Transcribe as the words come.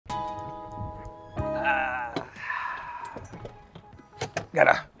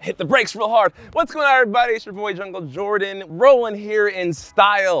Gotta hit the brakes real hard. What's going on, everybody? It's your boy Jungle Jordan, rolling here in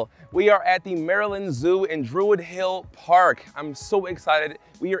style. We are at the Maryland Zoo in Druid Hill Park. I'm so excited.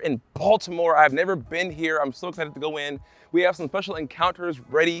 We are in Baltimore. I've never been here. I'm so excited to go in. We have some special encounters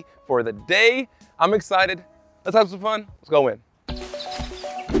ready for the day. I'm excited. Let's have some fun. Let's go in.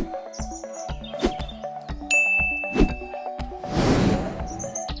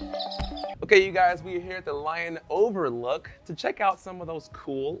 Okay, you guys, we are here at the Lion Overlook to check out some of those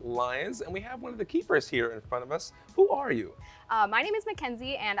cool lions, and we have one of the keepers here in front of us. Who are you? My name is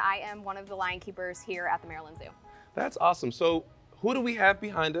Mackenzie, and I am one of the lion keepers here at the Maryland Zoo. That's awesome. So who do we have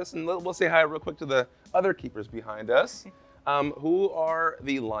behind us? And we'll say hi real quick to the other keepers behind us. Who are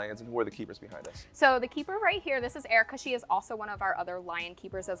the lions and who are the keepers behind us? So the keeper right here, this is Erica. She is also one of our other lion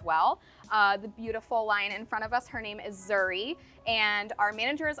keepers as well. The beautiful lion in front of us, her name is Zuri. And our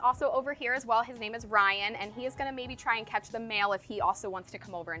manager is also over here as well. His name is Ryan, and he is gonna maybe try and catch the male if he also wants to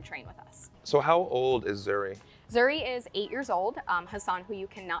come over and train with us. So how old is Zuri? Zuri is 8 years old. Hassan, who you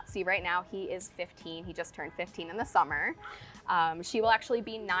cannot see right now, he is 15. He just turned 15 in the summer. She will actually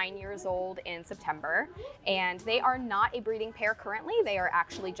be 9 years old in September, and they are not a breeding pair currently. They are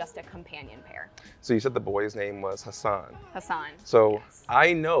actually just a companion pair. So you said the boy's name was Hassan. Hassan. So yes.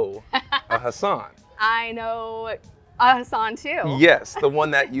 I know a Hassan. I know a Hassan too. Yes, the one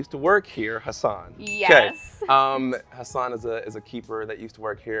that used to work here, Hassan. Yes. Okay. Hassan is a keeper that used to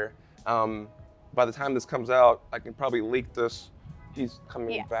work here. By the time this comes out, I can probably leak this. He's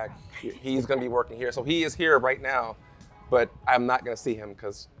coming back here. He's gonna be working here. So he is here right now, but I'm not gonna see him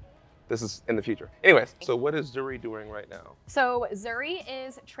because this is in the future. Anyways, so what is Zuri doing right now? So Zuri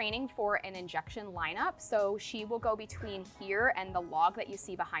is training for an injection lineup. So she will go between here and the log that you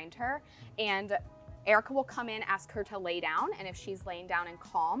see behind her. And Erica will come in, ask her to lay down. And if she's laying down and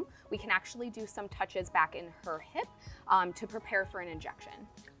calm, we can actually do some touches back in her hip to prepare for an injection.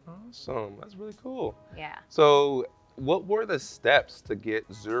 Awesome, that's really cool. Yeah. So what were the steps to get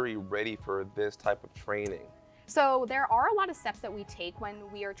Zuri ready for this type of training? So there are a lot of steps that we take when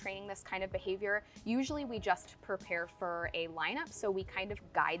we are training this kind of behavior. Usually we just prepare for a lineup, so we kind of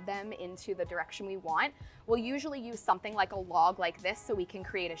guide them into the direction we want. We'll usually use something like a log like this so we can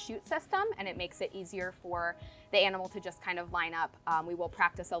create a chute system, and it makes it easier for the animal to just kind of line up. We will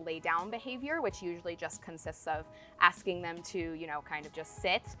practice a lay down behavior, which usually just consists of asking them to, you know, kind of just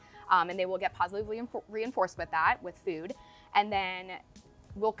sit, and they will get positively reinforced with that, with food. And then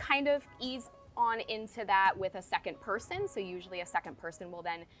we'll kind of ease on into that with a second person. So usually a second person will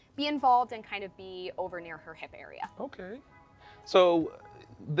then be involved and kind of be over near her hip area. Okay. So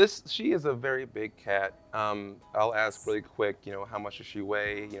she is a very big cat. I'll ask really quick, you know, how much does she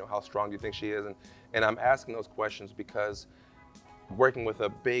weigh? You know, how strong do you think she is? And I'm asking those questions because working with a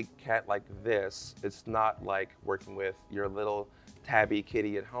big cat like this, it's not like working with your little tabby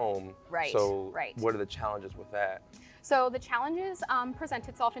kitty at home. Right. So what are the challenges with that? So the challenges present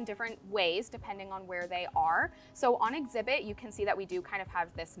itself in different ways depending on where they are. So on exhibit, you can see that we do kind of have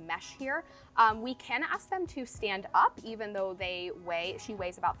this mesh here. We can ask them to stand up even though she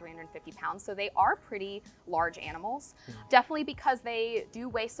weighs about 350 pounds. So they are pretty large animals. Definitely because they do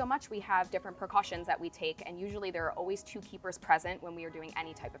weigh so much, we have different precautions that we take. And usually there are always 2 keepers present when we are doing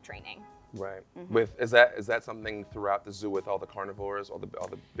any type of training. Right. Is that something throughout the zoo with all the carnivores, all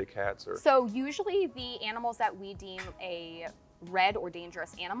the big cats? Or? So usually the animals that we deem a red or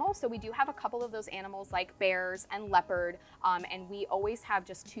dangerous animal. So we do have a couple of those animals like bears and leopard, and we always have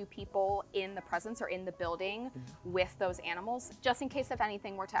just 2 people in the presence or in the building with those animals, just in case if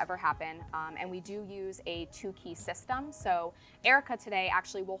anything were to ever happen. And we do use a 2-key system. So Erica today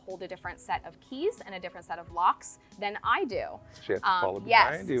actually will hold a different set of keys and a different set of locks than I do. She has to follow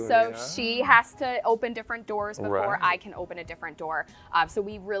behind you. So she has to open different doors before I can open a different door. So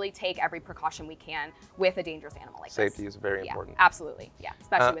we really take every precaution we can with a dangerous animal like this. Safety is very important. Absolutely, yeah,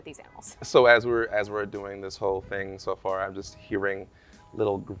 especially with these animals. So as we're doing this whole thing so far, I'm just hearing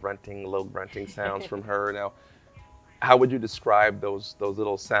low grunting sounds from her. Now, how would you describe those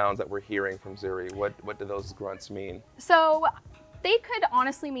little sounds that we're hearing from Zuri? What do those grunts mean? So they could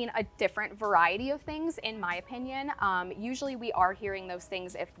honestly mean a different variety of things, in my opinion. Usually we are hearing those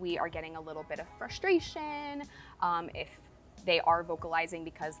things if we are getting a little bit of frustration, if they are vocalizing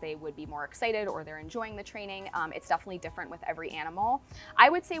because they would be more excited or they're enjoying the training. It's definitely different with every animal. I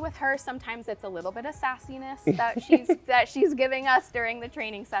would say with her, sometimes it's a little bit of sassiness that she's giving us during the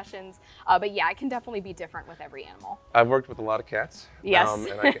training sessions. But yeah, it can definitely be different with every animal. I've worked with a lot of cats. Yes.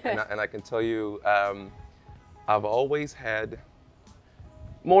 And I can tell you, I've always had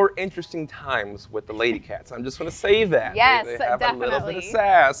more interesting times with the lady cats. I'm just going to say that. Yes, they have definitely. a little bit of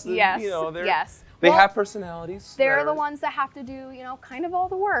sass. Yes, You know, yes. They have personalities. They're the ones that have to do, you know, kind of all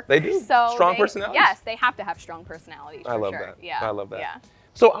the work. They do. So strong personalities. Yes, they have to have strong personalities. I love sure. that. Yeah. I love that. Yeah.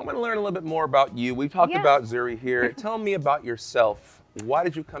 So I want to learn a little bit more about you. We've talked about Zuri here. Tell me about yourself. Why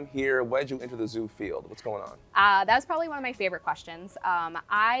did you come here? Why did you enter the zoo field? What's going on? That's probably one of my favorite questions.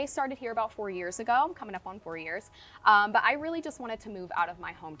 I started here about 4 years ago. I'm coming up on 4 years. But I really just wanted to move out of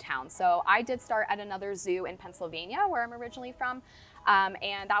my hometown. So I did start at another zoo in Pennsylvania, where I'm originally from.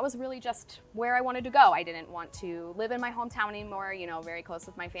 And that was really just where I wanted to go. I didn't want to live in my hometown anymore, you know, very close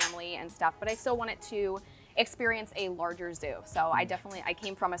with my family and stuff, but I still wanted to experience a larger zoo. So I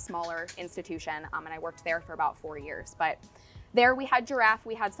came from a smaller institution, and I worked there for about 4 years. But there we had giraffe,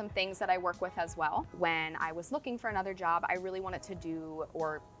 we had some things that I work with as well. When I was looking for another job, I really wanted to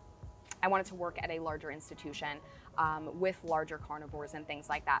I wanted to work at a larger institution with larger carnivores and things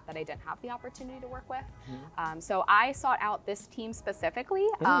like that I didn't have the opportunity to work with. So I sought out this team specifically,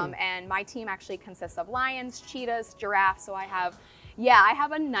 and my team actually consists of lions, cheetahs, giraffes. So I have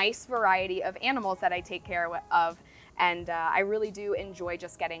a nice variety of animals that I take care of. And I really do enjoy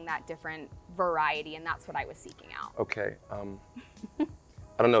just getting that different variety, and that's what I was seeking out. Okay,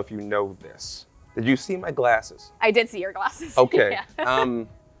 I don't know if you know this. Did you see my glasses? I did see your glasses. Okay. Yeah.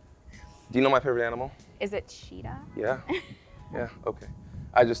 Do you know my favorite animal? Is it cheetah? Yeah. Yeah. Okay.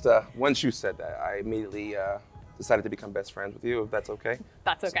 I just once you said that, I immediately decided to become best friends with you. If that's okay.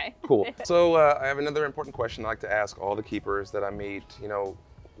 That's okay. Cool. So I have another important question I like to ask all the keepers that I meet. You know,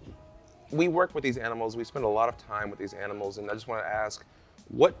 we work with these animals. We spend a lot of time with these animals, and I just want to ask,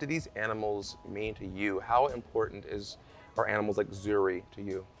 what do these animals mean to you? How important are animals like Zuri to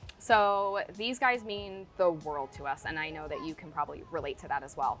you? So these guys mean the world to us, and I know that you can probably relate to that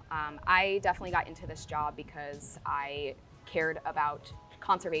as well. I definitely got into this job because I cared about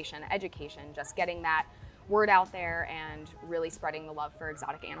conservation, education, just getting that word out there and really spreading the love for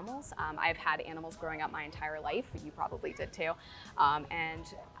exotic animals. I've had animals growing up my entire life. You probably did too. And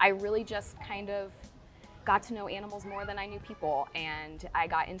I really just kind of got to know animals more than I knew people. And I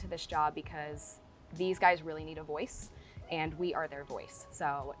got into this job because these guys really need a voice, and we are their voice.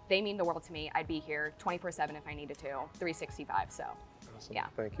 So they mean the world to me. I'd be here 24/7 if I needed to, 365. So awesome. Yeah.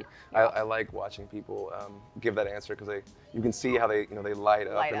 Thank you. I like watching people give that answer, because you can see how they light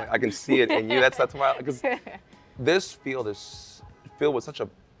up. And I can see it in you. That's why, because this field is filled with such a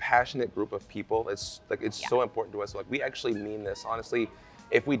passionate group of people. It's so important to us. Like, we actually mean this. Honestly,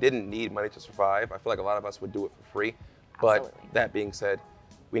 if we didn't need money to survive, I feel like a lot of us would do it for free. But that being said,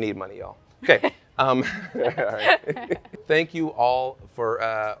 we need money, y'all. Okay. All right. Thank you all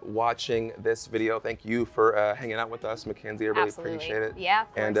for watching this video. Thank you for hanging out with us, Mackenzie. I really appreciate it. Yeah,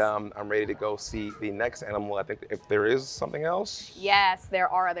 of course. And I'm ready to go see the next animal. I think if there is something else. Yes, there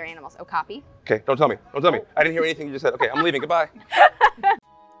are other animals. Okapi. Okay, don't tell me. Don't tell me. I didn't hear anything you just said. Okay, I'm leaving. Goodbye.